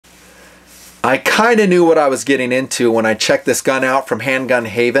I kind of knew what I was getting into when I checked this gun out from Handgun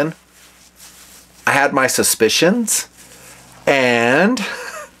Haven. I had my suspicions, and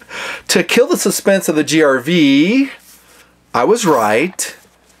to kill the suspense of the GRV, I was right,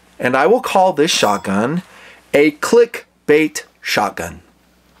 and I will call this shotgun a clickbait shotgun.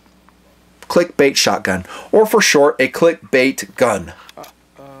 Clickbait shotgun, or for short, a clickbait gun.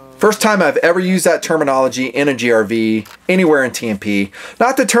 First time I've ever used that terminology in a GRV, anywhere in TMP.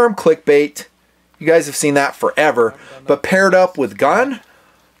 Not the term clickbait. You guys have seen that forever, but paired up with gun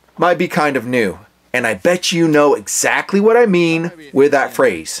might be kind of new. And I bet you know exactly what I mean with that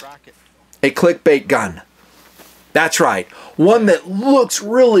phrase. A clickbait gun. That's right. One that looks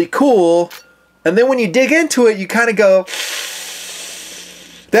really cool, and then when you dig into it, you kind of go,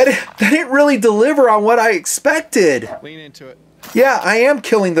 that didn't really deliver on what I expected. Lean into it. Yeah, I am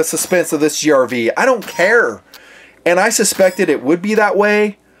killing the suspense of this GRV. I don't care. And I suspected it would be that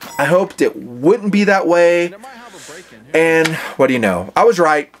way. I hoped it wouldn't be that way. And what do you know? I was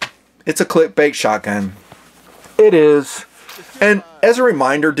right. It's a clickbait shotgun. It is. And as a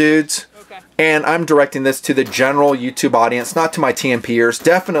reminder, dudes, and I'm directing this to the general YouTube audience, not to my TMPers,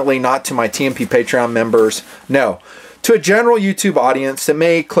 definitely not to my TMP Patreon members. No. To a general YouTube audience that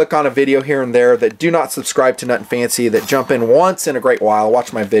may click on a video here and there, that do not subscribe to Nutnfancy, that jump in once in a great while,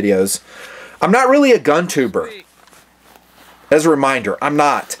 watch my videos. I'm not really a gun tuber. As a reminder, I'm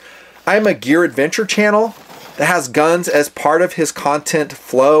not. I'm a gear adventure channel that has guns as part of his content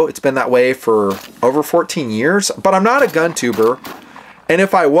flow. It's been that way for over 14 years, but I'm not a gun tuber. And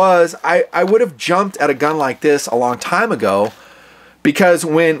if I was, I would have jumped at a gun like this a long time ago. Because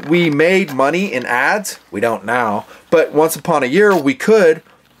when we made money in ads, we don't now, but once upon a year we could,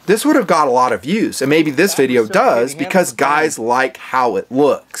 this would have got a lot of views. And maybe this video does because guys like how it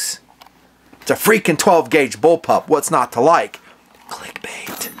looks. It's a freaking 12 gauge bullpup. What's not to like?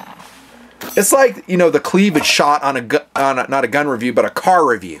 Clickbait. It's like, you know, the cleavage shot on not a gun review, but a car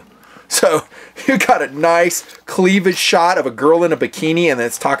review. So you got a nice cleavage shot of a girl in a bikini and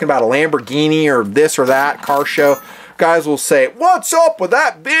it's talking about a Lamborghini or this or that car show. Guys will say, what's up with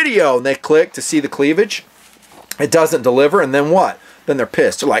that video? And they click to see the cleavage. It doesn't deliver, and then what? Then they're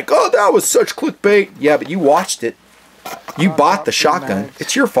pissed. They're like, oh, that was such clickbait. Yeah, but you watched it. You bought the shotgun.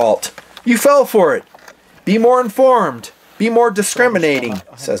 It's your fault. You fell for it. Be more informed. Be more discriminating,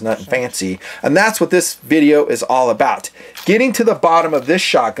 says Nutnfancy. And that's what this video is all about. Getting to the bottom of this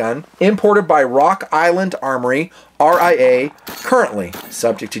shotgun, imported by Rock Island Armory, RIA, currently,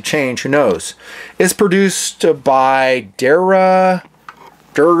 subject to change, who knows, is produced by Dura,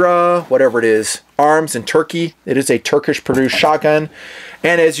 whatever it is, Arms in Turkey. It is a Turkish-produced shotgun.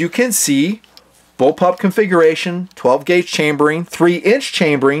 And as you can see, bullpup configuration, 12-gauge chambering, 3-inch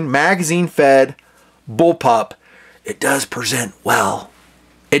chambering, magazine-fed bullpup. It does present well.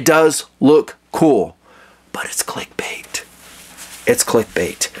 It does look cool. But it's clickbait. It's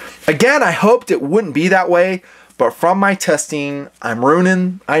clickbait. Again, I hoped it wouldn't be that way. But from my testing, I'm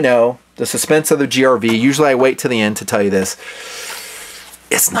ruining, I know, the suspense of the GRV. Usually I wait to the end to tell you this.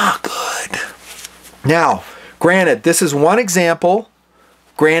 It's not good. Now, granted, this is one example.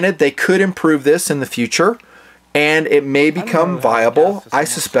 Granted, they could improve this in the future. And it may become viable. I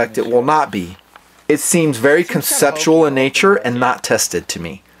suspect it will not be. It seems very conceptual in nature and not tested to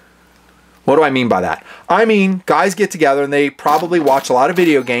me. What do I mean by that? I mean, guys get together and they probably watch a lot of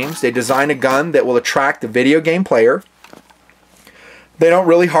video games. They design a gun that will attract the video game player. They don't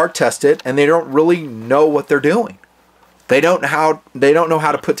really hard test it, and they don't really know what they're doing. They don't know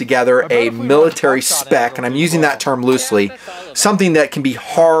how to put together a military spec, and I'm using that term loosely, something that can be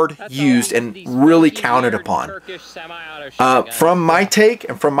hard used and really counted upon. From my take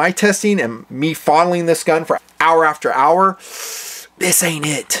and from my testing and me fondling this gun for hour after hour, this ain't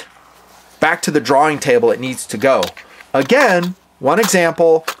it. Back to the drawing table it needs to go. Again, one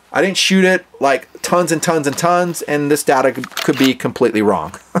example, I didn't shoot it like tons and tons and tons, and this data could be completely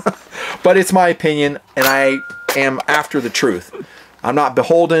wrong. But it's my opinion, and I am after the truth. I'm not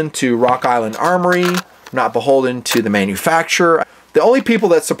beholden to Rock Island Armory. I'm not beholden to the manufacturer. The only people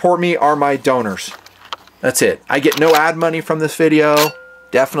that support me are my donors. That's it. I get no ad money from this video.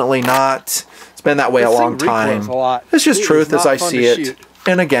 Definitely not. It's been that way a long time. It's just truth as I see it.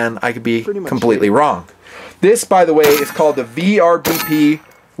 And again, I could be completely wrong. This, by the way, is called the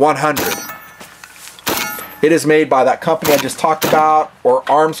VRBP100. It is made by that company I just talked about, or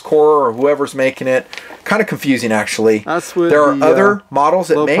Arms Corps, or whoever's making it. Kind of confusing, actually. There are other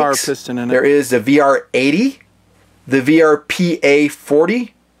models it makes. There is the VR80, the VRPA40.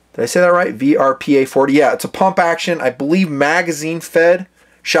 Did I say that right? VRPA40. Yeah, it's a pump action, I believe, magazine-fed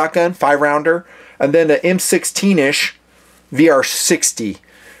shotgun, 5-rounder, and then the M16-ish VR60.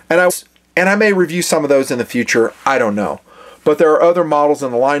 And And I may review some of those in the future. I don't know. But there are other models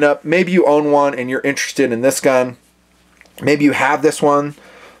in the lineup. Maybe you own one and you're interested in this gun. Maybe you have this one.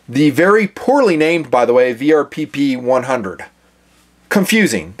 The very poorly named, by the way, VRBP100.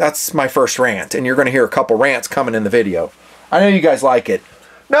 Confusing. That's my first rant. And you're going to hear a couple rants coming in the video. I know you guys like it.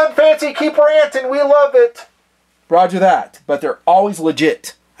 Nutnfancy, keep ranting. We love it. Roger that. But they're always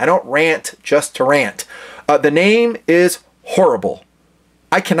legit. I don't rant just to rant. The name is horrible.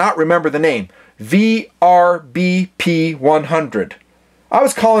 I cannot remember the name. VRBP100. I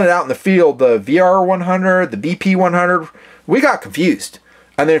was calling it out in the field, the VR100, the BP100. We got confused.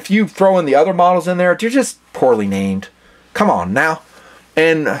 And then if you throw in the other models in there, they're just poorly named. Come on now.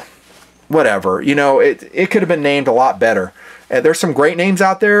 And whatever. You know, it could have been named a lot better. There's some great names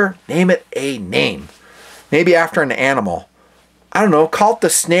out there. Name it a name. Maybe after an animal. I don't know. Call it the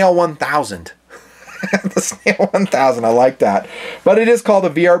Snail 1000. The Snail 1000, I like that. But it is called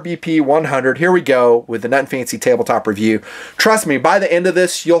the VRBP 100. Here we go with the Nutnfancy tabletop review. Trust me, by the end of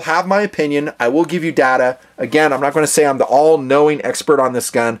this, you'll have my opinion. I will give you data. Again, I'm not going to say I'm the all-knowing expert on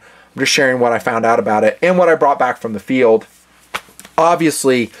this gun. I'm just sharing what I found out about it and what I brought back from the field.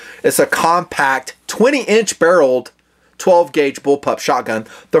 Obviously, it's a compact 20-inch barreled 12-gauge bullpup shotgun.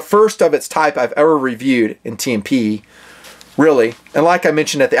 The first of its type I've ever reviewed in TMP. Really. And like I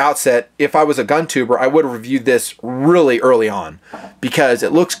mentioned at the outset, if I was a gun tuber, I would have reviewed this really early on because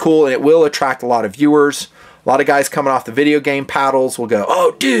it looks cool and it will attract a lot of viewers. A lot of guys coming off the video game paddles will go,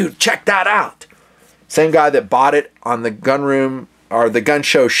 oh, dude, check that out. Same guy that bought it on the gun room or the gun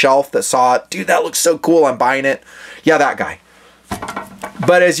show shelf that saw it. Dude, that looks so cool. I'm buying it. Yeah, that guy.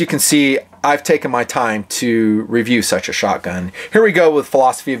 But as you can see, I've taken my time to review such a shotgun. Here we go with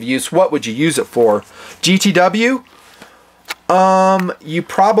philosophy of use. What would you use it for? GTW? You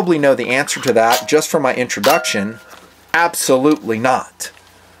probably know the answer to that just from my introduction. Absolutely not.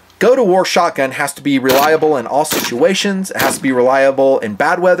 Go-to-war shotgun has to be reliable in all situations. It has to be reliable in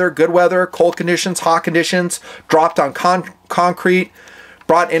bad weather, good weather, cold conditions, hot conditions, dropped on concrete,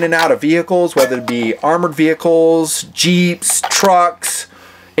 brought in and out of vehicles, whether it be armored vehicles, Jeeps, trucks.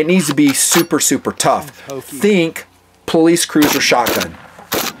 It needs to be super, super tough. Think police cruiser shotgun.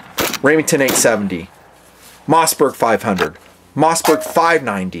 Remington 870. Mossberg 500. Mossberg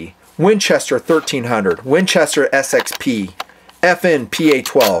 590, Winchester 1300, Winchester SXP, FN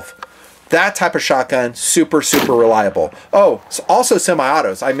PA12. That type of shotgun, super, super reliable. Oh, also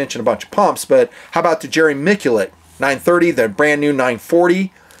semi-autos. I mentioned a bunch of pumps, but how about the Jerry Miculek 930, the brand new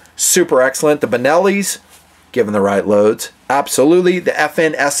 940? Super excellent. The Benelli's, given the right loads. Absolutely. The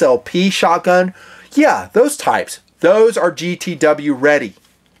FN SLP shotgun. Yeah, those types. Those are GTW ready.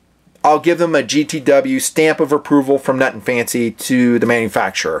 I'll give them a GTW stamp of approval from Nutnfancy to the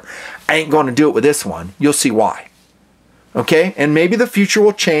manufacturer. I ain't going to do it with this one. You'll see why. Okay? And maybe the future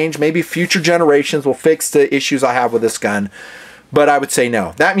will change. Maybe future generations will fix the issues I have with this gun. But I would say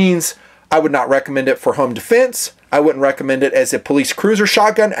no. That means I would not recommend it for home defense. I wouldn't recommend it as a police cruiser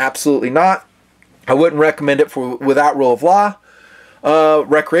shotgun. Absolutely not. I wouldn't recommend it for without rule of law.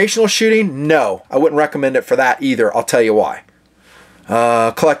 Recreational shooting? No. I wouldn't recommend it for that either. I'll tell you why.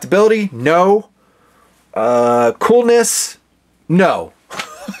 Collectability? No. Coolness? No.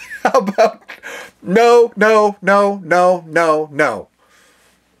 How about no, no, no, no, no, no.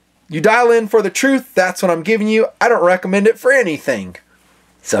 You dial in for the truth, that's what I'm giving you. I don't recommend it for anything.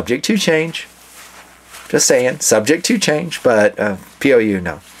 Subject to change. Just saying, subject to change, but POU,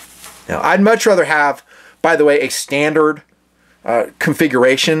 no. No, I'd much rather have, by the way, a standard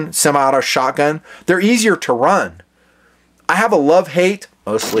configuration semi-auto shotgun. They're easier to run. I have a love-hate,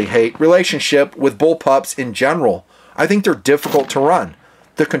 mostly hate, relationship with bullpups in general. I think they're difficult to run.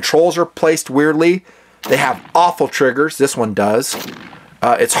 The controls are placed weirdly. They have awful triggers. This one does.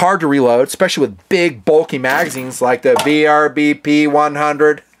 It's hard to reload, especially with big, bulky magazines like the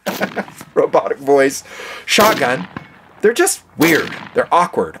VRBP100 robotic voice shotgun. They're just weird. They're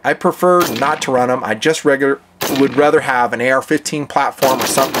awkward. I prefer not to run them. I just would rather have an AR-15 platform or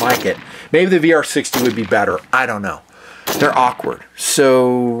something like it. Maybe the VR60 would be better. I don't know. They're awkward.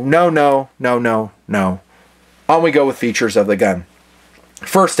 So, no, no, no, no, no. On we go with features of the gun.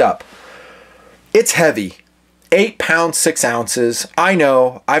 First up, it's heavy. 8 pounds, 6 ounces. I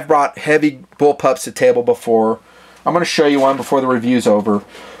know, I've brought heavy bullpups to table before. I'm going to show you one before the review's over.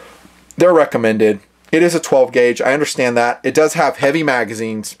 They're recommended. It is a 12 gauge. I understand that. It does have heavy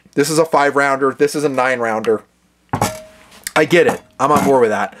magazines. This is a 5-rounder. This is a 9-rounder. I get it. I'm on board with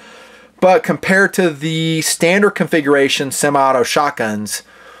that. But compared to the standard configuration semi-auto shotguns,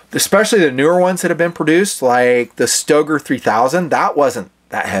 especially the newer ones that have been produced, like the Stoeger 3000, that wasn't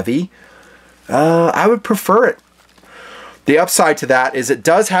that heavy. I would prefer it. The upside to that is it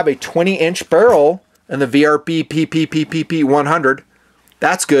does have a 20-inch barrel in the VRBP100.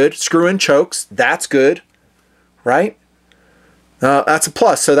 That's good. Screw-in chokes. That's good, right? That's a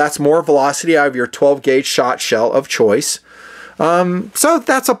plus. So that's more velocity out of your 12-gauge shot shell of choice. So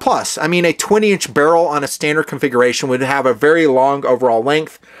that's a plus. I mean, a 20-inch barrel on a standard configuration would have a very long overall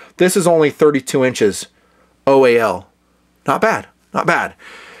length. This is only 32 inches OAL. Not bad. Not bad.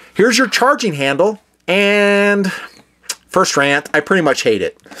 Here's your charging handle. And first rant, I pretty much hate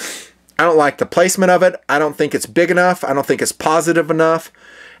it. I don't like the placement of it. I don't think it's big enough. I don't think it's positive enough.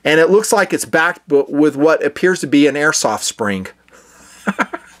 And it looks like it's backed with what appears to be an airsoft spring.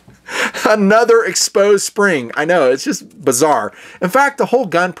 Another exposed spring. I know, it's just bizarre. In fact, the whole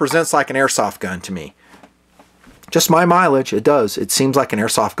gun presents like an airsoft gun to me. Just my mileage, it does. It seems like an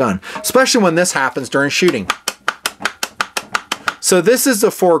airsoft gun, especially when this happens during shooting. So this is the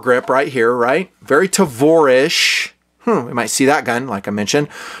foregrip right here, right? Very Tavor-ish. You might see that gun, like I mentioned.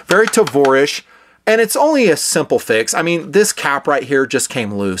 Very Tavor-ish. And it's only a simple fix. I mean, this cap right here just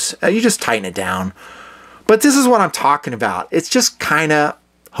came loose. You just tighten it down. But this is what I'm talking about. It's just kind of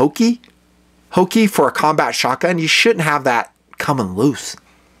hokey for a combat shotgun. You shouldn't have that coming loose.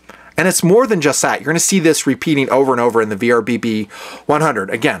 And it's more than just that. You're going to see this repeating over and over in the VRBP100.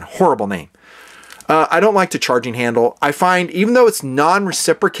 Again, horrible name. I don't like the charging handle. I find even though it's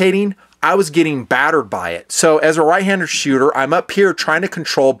non-reciprocating, I was getting battered by it. So as a right-handed shooter, I'm up here trying to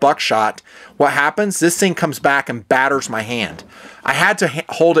control buckshot. What happens? This thing comes back and batters my hand. I had to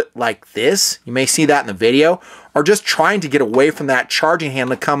hold it like this. You may see that in the video. Or just trying to get away from that charging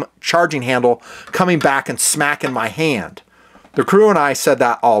handle coming back and smacking my hand. The crew and I said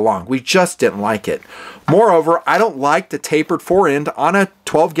that all along. We just didn't like it. Moreover, I don't like the tapered forend on a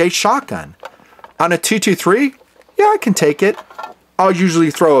 12-gauge shotgun. On a 223, yeah, I can take it. I'll usually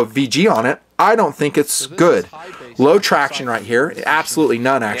throw a VG on it. I don't think it's good. Low traction right here. Absolutely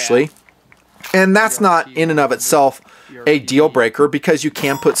none, actually. And that's not in and of itself a deal breaker because you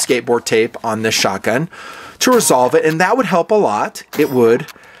can put skateboard tape on this shotgun to resolve it, and that would help a lot. It would.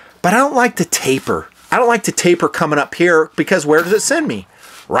 But I don't like the taper. I don't like the taper coming up here because where does it send me?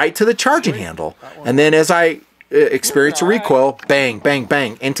 Right to the charging handle. And then as I experience a recoil, bang, bang,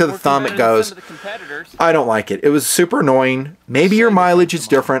 bang, into the thumb it goes. I don't like it. It was super annoying. Maybe your mileage is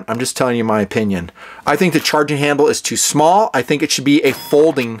different. I'm just telling you my opinion. I think the charging handle is too small. I think it should be a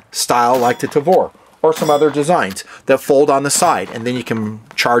folding style like the Tavor or some other designs that fold on the side and then you can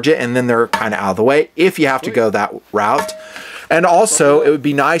charge it and then they're kind of out of the way if you have to go that route. And also it would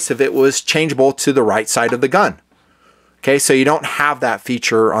be nice if it was changeable to the right side of the gun. Okay, so you don't have that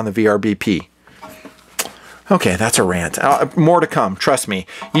feature on the VRBP. Okay, that's a rant. More to come, trust me.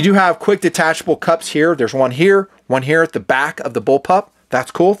 You do have quick detachable cups here. There's one here at the back of the Bullpup.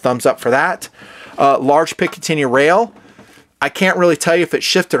 That's cool, thumbs up for that. Large Picatinny rail. I can't really tell you if it's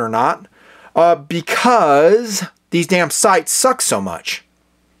shifted or not because these damn sights suck so much.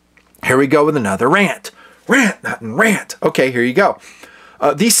 Here we go with another rant. Rant, not rant. Okay, here you go.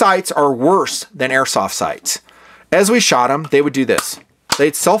 These sights are worse than airsoft sights. As we shot them, they would do this.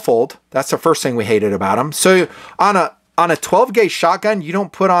 They'd self-fold. That's the first thing we hated about them. So on a 12-gauge shotgun, you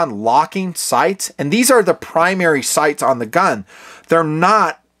don't put on locking sights. And these are the primary sights on the gun. They're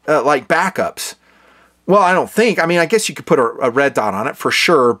not like backups. Well, I don't think. I mean, I guess you could put a red dot on it for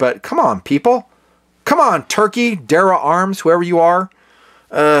sure. But come on, people. Come on, Turkey, Dara Arms, whoever you are.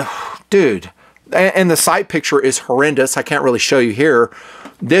 Dude. And the sight picture is horrendous. I can't really show you here.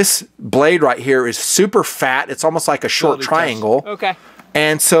 This blade right here is super fat. It's almost like a short triangle. Okay.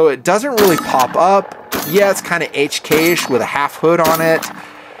 And so it doesn't really pop up. Yeah, it's kind of HK-ish with a half hood on it.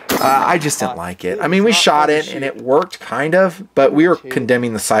 I just didn't like it. I mean, we shot it and it worked kind of, but we were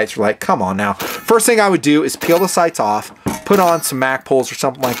condemning the sights. We're like, come on now. First thing I would do is peel the sights off, put on some Mac poles or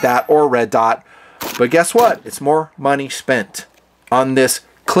something like that, or a red dot. But guess what? It's more money spent on this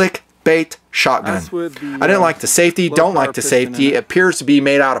Clickbait shotgun. I didn't like the safety, don't like the safety. It appears to be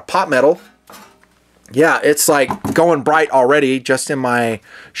made out of pot metal. Yeah, it's like going bright already just in my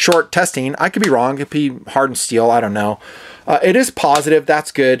short testing. I could be wrong. It could be hardened steel. I don't know. It is positive.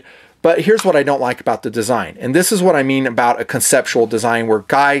 That's good. But here's what I don't like about the design. And this is what I mean about a conceptual design where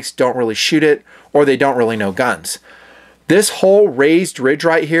guys don't really shoot it or they don't really know guns. This whole raised ridge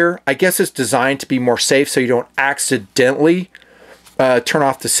right here, I guess it's designed to be more safe so you don't accidentally turn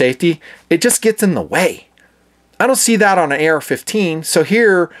off the safety. It just gets in the way. I don't see that on an AR-15. So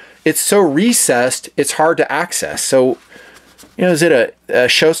here, it's so recessed, it's hard to access. So, you know, is it a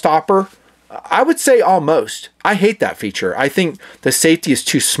showstopper? I would say almost. I hate that feature. I think the safety is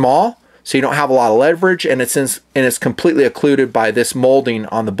too small, so you don't have a lot of leverage, and it's completely occluded by this molding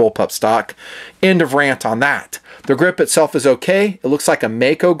on the Bullpup stock. End of rant on that. The grip itself is okay. It looks like a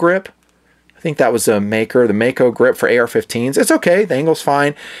Mako grip. I think that was a Maker, the Mako grip for AR-15s. It's okay. The angle's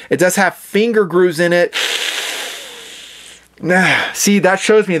fine. It does have finger grooves in it. See, that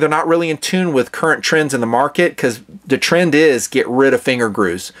shows me they're not really in tune with current trends in the market, because the trend is get rid of finger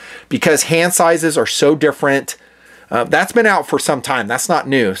grooves because hand sizes are so different. That's been out for some time. That's not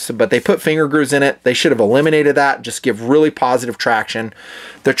new, but they put finger grooves in it. They should have eliminated that. Just give really positive traction.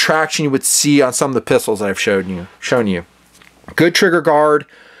 The traction you would see on some of the pistols that I've shown you. Good trigger guard.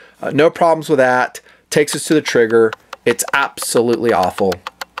 No problems with that. Takes us to the trigger. It's absolutely awful.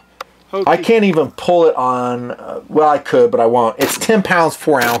 Okay. I can't even pull it on, well, I could, but I won't. It's 10 pounds,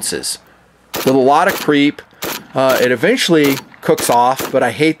 4 ounces. With a lot of creep. It eventually cooks off, but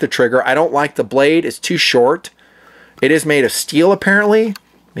I hate the trigger. I don't like the blade. It's too short. It is made of steel, apparently.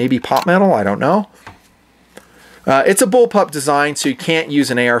 Maybe pot metal, I don't know. It's a bullpup design, so you can't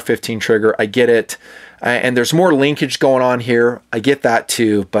use an AR-15 trigger. I get it. And there's more linkage going on here. I get that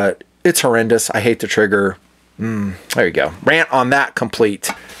too, but it's horrendous. I hate the trigger. There you go. Rant on that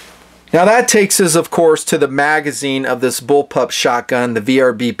complete. Now that takes us, of course, to the magazine of this Bullpup shotgun, the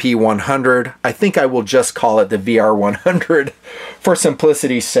VRBP100. I think I will just call it the VR100 for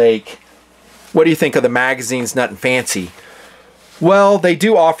simplicity's sake. What do you think of the magazine's Nutnfancy? Well, they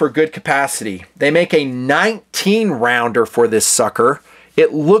do offer good capacity. They make a 19 rounder for this sucker.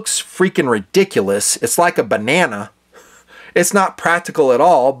 It looks freaking ridiculous. It's like a banana. It's not practical at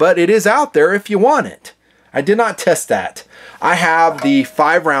all, but it is out there if you want it. I did not test that. I have the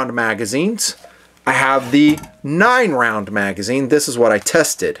 5-round magazines. I have the 9-round magazine. This is what I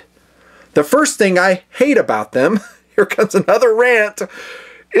tested. The first thing I hate about them, here comes another rant,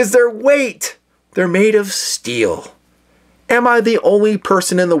 is their weight. They're made of steel. Am I the only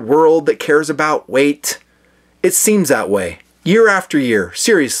person in the world that cares about weight? It seems that way. Year after year.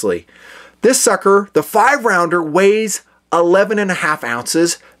 Seriously. This sucker, the 5-rounder, weighs 11.5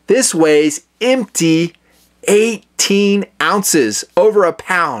 ounces. This weighs empty 18 ounces, over a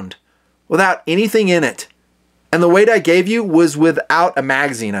pound, without anything in it. And the weight I gave you was without a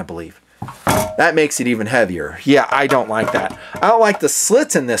magazine, I believe. That makes it even heavier. Yeah, I don't like that. I don't like the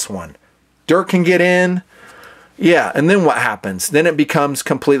slits in this one. Dirt can get in. Yeah, and then what happens? Then it becomes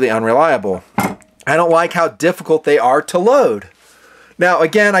completely unreliable. I don't like how difficult they are to load. Now,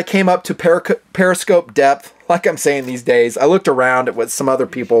 again, I came up to periscope depth, like I'm saying these days. I looked around at what some other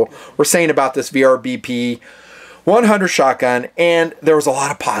people were saying about this VRBP100 shotgun, and there was a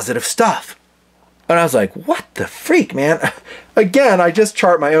lot of positive stuff. And I was like, what the freak, man? Again, I just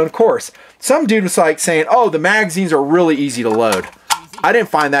chart my own course. Some dude was like saying, oh, the magazines are really easy to load. I didn't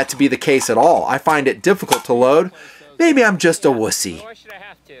find that to be the case at all. I find it difficult to load. Maybe I'm just a wussy.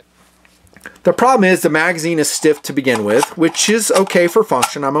 The problem is the magazine is stiff to begin with, which is okay for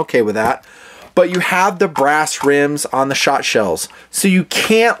function. I'm okay with that. But you have the brass rims on the shot shells, so you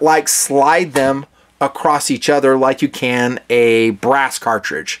can't like slide them across each other like you can a brass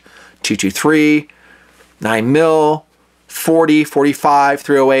cartridge. 223, 9mm, 40, 45,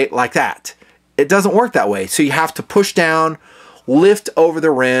 308, like that. It doesn't work that way. So you have to push down, lift over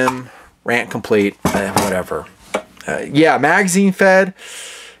the rim, rant complete, whatever. Yeah, magazine fed.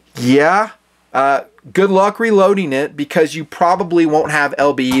 Yeah. Good luck reloading it, because you probably won't have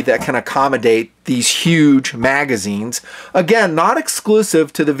LBE that can accommodate these huge magazines. Again, not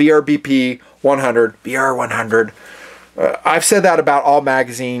exclusive to the VRBP100, VR100. I've said that about all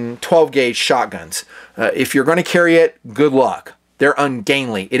magazine 12 gauge shotguns. If you're going to carry it, good luck. They're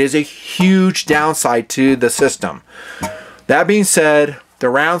ungainly. It is a huge downside to the system. That being said, the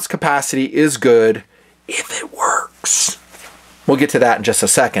rounds capacity is good if it works. We'll get to that in just a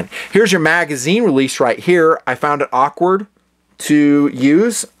second. Here's your magazine release right here. I found it awkward to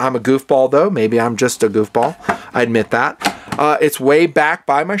use. I'm a goofball though. Maybe I'm just a goofball. I admit that. It's way back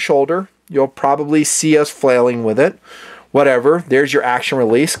by my shoulder. You'll probably see us flailing with it. Whatever. There's your action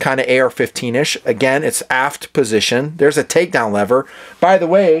release. Kind of AR-15-ish. Again, it's aft position. There's a takedown lever. By the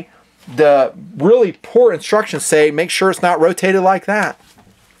way, the really poor instructions say make sure it's not rotated like that.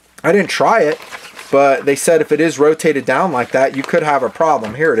 I didn't try it, but they said if it is rotated down like that, you could have a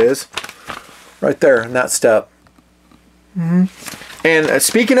problem. Here it is. Right there in that step. And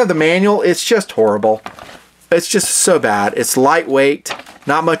speaking of the manual, it's just horrible. It's just so bad. It's lightweight.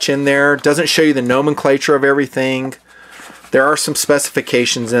 Not much in there. Doesn't show you the nomenclature of everything. There are some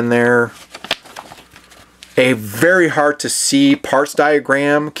specifications in there. A very hard to see parts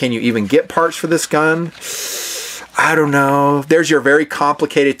diagram. Can you even get parts for this gun? I don't know. There's your very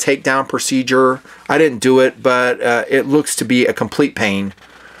complicated takedown procedure. I didn't do it, but it looks to be a complete pain.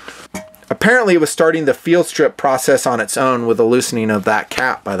 Apparently it was starting the field strip process on its own with the loosening of that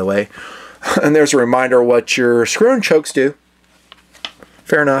cap, by the way. And there's a reminder what your screw and chokes do.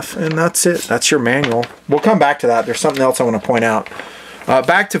 Fair enough. And that's it. That's your manual. We'll come back to that. There's something else I want to point out.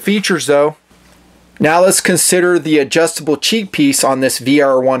 Back to features though. Now let's consider the adjustable cheek piece on this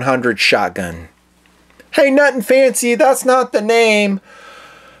VR100 shotgun. Hey, Nutnfancy, that's not the name.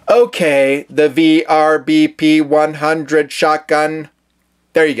 Okay, the VRBP100 shotgun.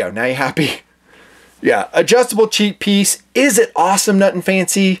 There you go. Now you happy? Yeah, adjustable cheek piece. Is it awesome,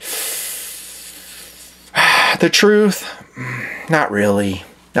 Nutnfancy? The truth, not really.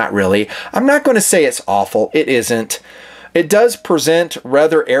 Not really. I'm not going to say it's awful. It isn't. It does present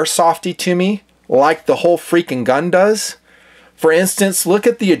rather airsofty to me, like the whole freaking gun does. For instance, look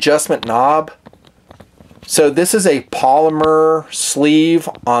at the adjustment knob. So this is a polymer sleeve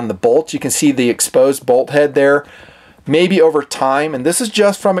on the bolt. You can see the exposed bolt head there. Maybe over time, and this is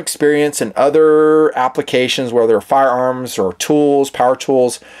just from experience in other applications, whether they're firearms or tools, power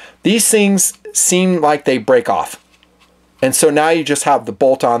tools, these things seem like they break off. And so now you just have the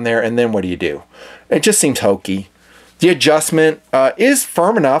bolt on there, and then what do? It just seems hokey. The adjustment is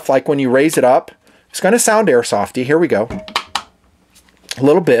firm enough, like when you raise it up, it's going to sound airsofty. Here we go. A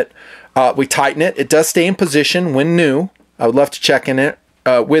little bit. We tighten it. It does stay in position when new. I would love to check in it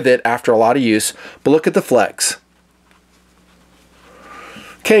with it after a lot of use. But look at the flex.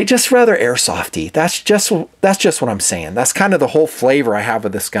 Okay, just rather airsofty. That's just what I'm saying. That's kind of the whole flavor I have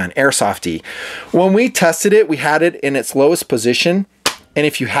of this gun, airsofty. When we tested it, we had it in its lowest position. And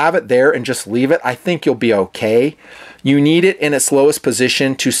if you have it there and just leave it, I think you'll be okay. You need it in its lowest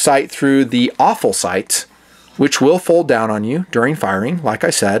position to sight through the awful sights, which will fold down on you during firing, like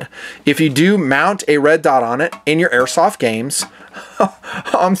I said. If you do mount a red dot on it in your airsoft games,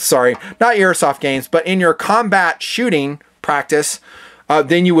 I'm sorry, not your airsoft games, but in your combat shooting practice,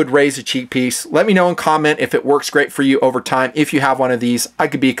 then you would raise a cheek piece. Let me know and comment if it works great for you over time. If you have one of these, I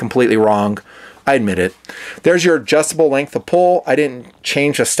could be completely wrong. I admit it. There's your adjustable length of pull. I didn't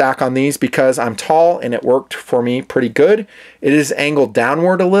change the stack on these because I'm tall and it worked for me pretty good. It is angled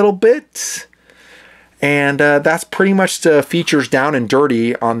downward a little bit. And that's pretty much the features down and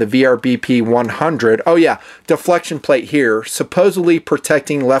dirty on the VRBP100. Oh yeah, deflection plate here, supposedly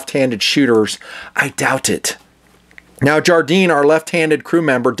protecting left-handed shooters. I doubt it. Now, Jardine, our left-handed crew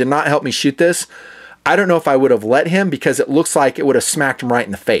member, did not help me shoot this. I don't know if I would have let him because it looks like it would have smacked him right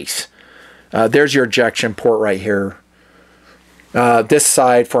in the face. There's your ejection port right here. This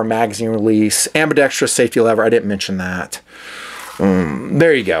side for a magazine release. Ambidextrous safety lever. I didn't mention that.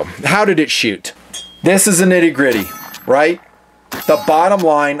 There you go. How did it shoot? This is a nitty-gritty, right? The bottom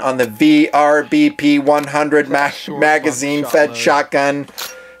line on the VRBP100 magazine-fed shotgun.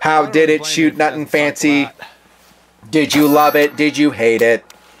 How did it shoot, Nutnfancy? Did you love it? Did you hate it?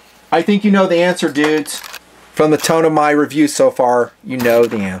 I think you know the answer, dudes. From the tone of my review so far, you know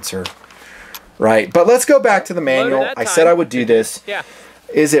the answer. Right, but let's go back to the manual. I said I would do this. Yeah.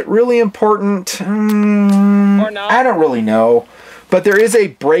 Is it really important? Or not? I don't really know. But there is a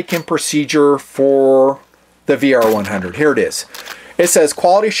break-in procedure for the VR100. Here it is. It says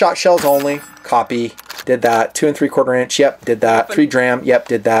quality shot shells only. Copy. Did that. 2 3/4 inch. Yep, did that. 3 dram. Yep,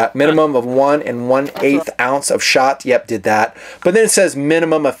 did that. Minimum of 1 1/8 ounce of shot. Yep, did that. But then it says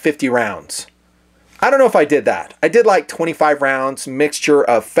minimum of 50 rounds. I don't know if I did that. I did like 25 rounds, mixture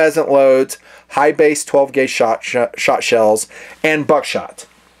of pheasant loads, high base 12 gauge shot shells, and buckshot.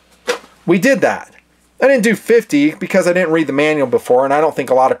 We did that. I didn't do 50 because I didn't read the manual before, and I don't think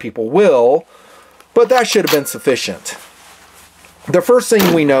a lot of people will, but that should have been sufficient. The first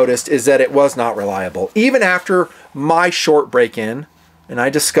thing we noticed is that it was not reliable. Even after my short break-in, and I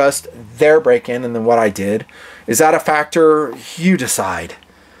discussed their break-in and then what I did, is that a factor? You decide.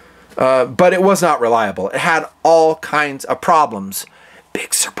 But it was not reliable. It had all kinds of problems.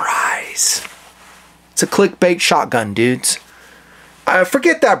 Big surprise. It's a clickbait shotgun, dudes.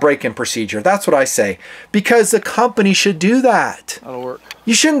 Forget that break-in procedure. That's what I say. Because the company should do that. That'll work.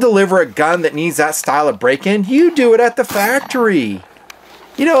 You shouldn't deliver a gun that needs that style of break-in. You do it at the factory.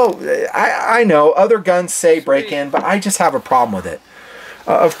 You know, I know other guns say break-in, but I just have a problem with it.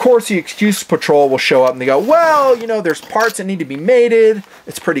 Of course, the excuse patrol will show up and they go, well, you know, there's parts that need to be mated.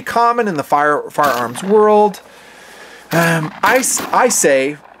 It's pretty common in the firearms world. I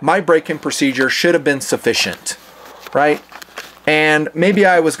say my break-in procedure should have been sufficient, right? And maybe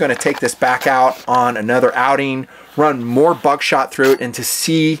I was going to take this back out on another outing, run more buckshot through it, and to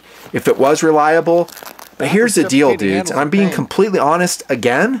see if it was reliable. But here's the deal, dudes, and I'm being completely honest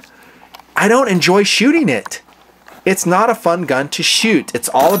again. I don't enjoy shooting it. It's not a fun gun to shoot. It's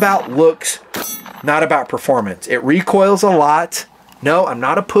all about looks, not about performance. It recoils a lot. No, I'm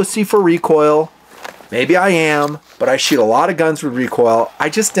not a pussy for recoil. Maybe I am, but I shoot a lot of guns with recoil. I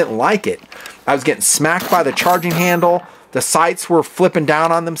just didn't like it. I was getting smacked by the charging handle. The sights were flipping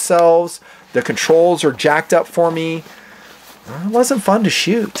down on themselves. The controls are jacked up for me. It wasn't fun to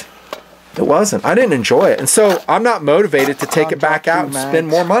shoot. It wasn't. I didn't enjoy it. And so I'm not motivated to take it back out and spend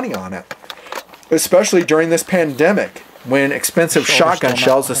more money on it. Especially during this pandemic, when expensive shotgun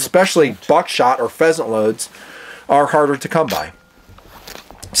shells, especially buckshot or pheasant loads, are harder to come by.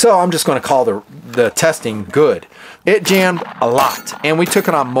 So I'm just going to call the testing good. It jammed a lot, and we took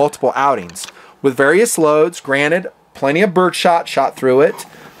it on multiple outings with various loads. Granted, plenty of birdshot shot through it,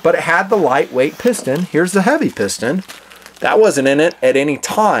 but it had the lightweight piston. Here's the heavy piston. That wasn't in it at any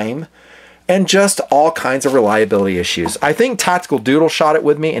time, and just all kinds of reliability issues. I think Tactical Doodle shot it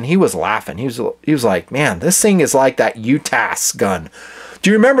with me, and he was laughing. He was like, man, this thing is like that UTAS gun. Do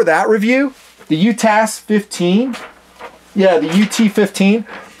you remember that review? The UTAS 15? Yeah, the UT-15.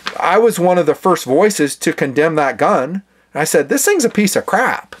 I was one of the first voices to condemn that gun. I said, this thing's a piece of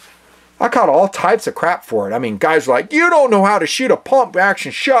crap. I caught all types of crap for it. I mean, guys were like, you don't know how to shoot a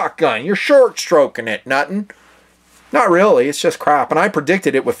pump-action shotgun. You're short-stroking it, Nuttin. Not really. It's just crap. And I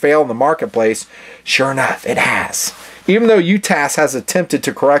predicted it would fail in the marketplace. Sure enough, it has. Even though UTAS has attempted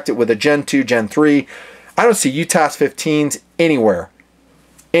to correct it with a Gen 2, Gen 3, I don't see UTAS 15s anywhere.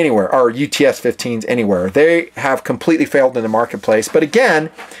 Or UTS 15s anywhere. They have completely failed in the marketplace. But again,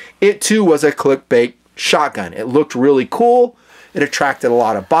 it too was a clickbait shotgun. It looked really cool. It attracted a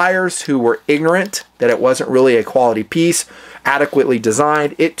lot of buyers who were ignorant that it wasn't really a quality piece, adequately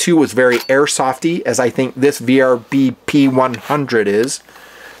designed. It too was very airsofty, as I think this VRBP100 is.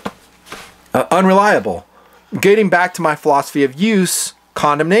 Unreliable. Getting back to my philosophy of use,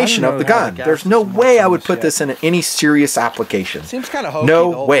 condemnation of the gun. There's no way I would put this in any serious application. Seems kind of hokey.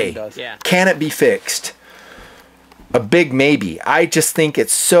 No way. Yeah. Can it be fixed? A big maybe. I just think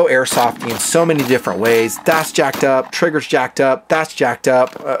it's so airsofty in so many different ways. That's jacked up. Trigger's jacked up. That's jacked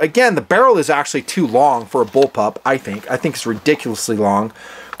up. Again, the barrel is actually too long for a bullpup, I think. I think it's ridiculously long.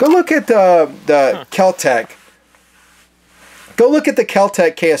 Go look at the Kel-Tec. Go look at the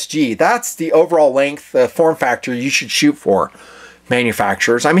Kel-Tec KSG. That's the overall length, the form factor you should shoot for,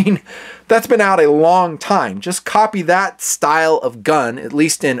 manufacturers. I mean, that's been out a long time. Just copy that style of gun, at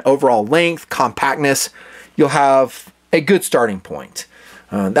least in overall length, compactness. You'll have a good starting point.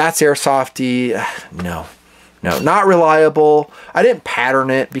 That's airsofty. No, not reliable. I didn't pattern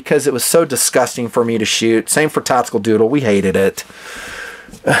it because it was so disgusting for me to shoot. Same for Tactical Doodle. We hated it.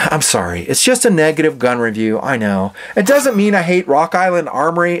 I'm sorry. It's just a negative gun review. I know. It doesn't mean I hate Rock Island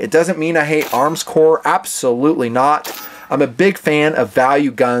Armory. It doesn't mean I hate Arms Corps. Absolutely not. I'm a big fan of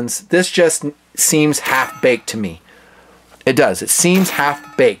value guns. This just seems half-baked to me. It does. It seems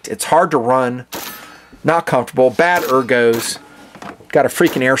half-baked. It's hard to run. Not comfortable. Bad ergos. Got a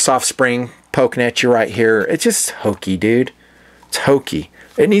freaking airsoft spring poking at you right here. It's just hokey, dude. It's hokey.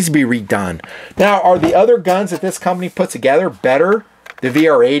 It needs to be redone. Now, are the other guns that this company put together better? The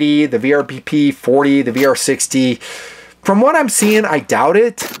VR80, the VRBP100, the VR60. From what I'm seeing, I doubt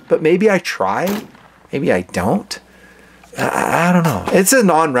it. But maybe I try. Maybe I don't. I don't know. It's a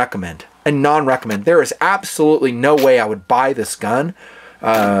non-recommend. A non-recommend. There is absolutely no way I would buy this gun.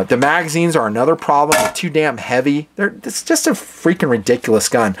 The magazines are another problem. They're too damn heavy. It's just a freaking ridiculous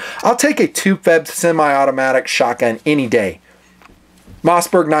gun. I'll take a tube-fed semi-automatic shotgun any day.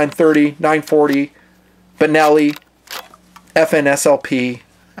 Mossberg 930, 940, Benelli, FNSLP,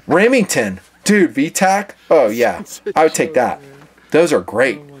 Remington. Dude, VTAC? Oh, yeah. I would take that. Those are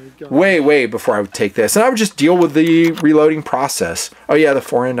great. Way before I would take this. And I would just deal with the reloading process. Oh, yeah, the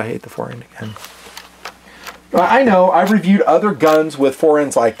forend. I hate the forend again. I know, I've reviewed other guns with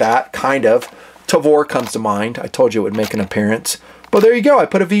forends like that, kind of. Tavor comes to mind. I told you it would make an appearance. But there you go, I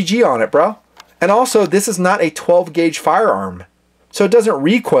put a VG on it, bro. And also, this is not a 12-gauge firearm. So it doesn't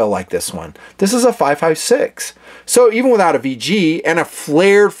recoil like this one. This is a 5.56. So even without a VG and a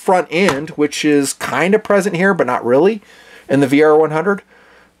flared front end, which is kind of present here, but not really, in the VR100,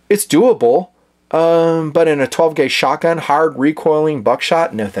 it's doable. But in a 12-gauge shotgun, hard recoiling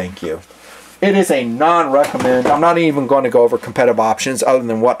buckshot, no thank you. It is a non-recommend. I'm not even going to go over competitive options other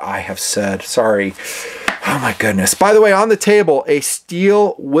than what I have said. Sorry. Oh my goodness. By the way, on the table, a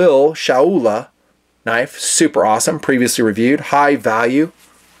Steel Will Shaula knife. Super awesome. Previously reviewed. High value.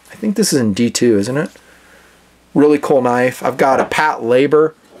 I think this is in D2, isn't it? Really cool knife. I've got a Pat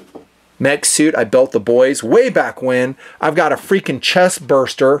Labor mech suit. I built the boys way back when. I've got a freaking chest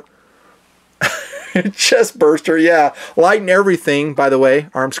burster. Chest burster, yeah. Light and everything, by the way.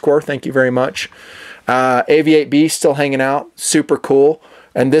 Arms Corps, thank you very much. AV8B still hanging out. Super cool.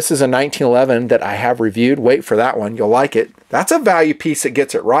 And this is a 1911 that I have reviewed. Wait for that one. You'll like it. That's a value piece that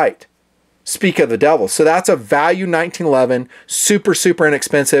gets it right. Speak of the devil. So that's a value 1911, super, super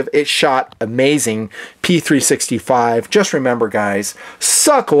inexpensive. It shot amazing. P365. Just remember, guys,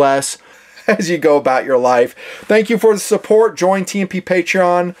 suck less as you go about your life. Thank you for the support. Join TMP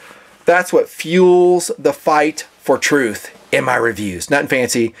Patreon. That's what fuels the fight for truth in my reviews.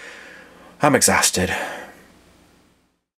 Nutnfancy, I'm exhausted.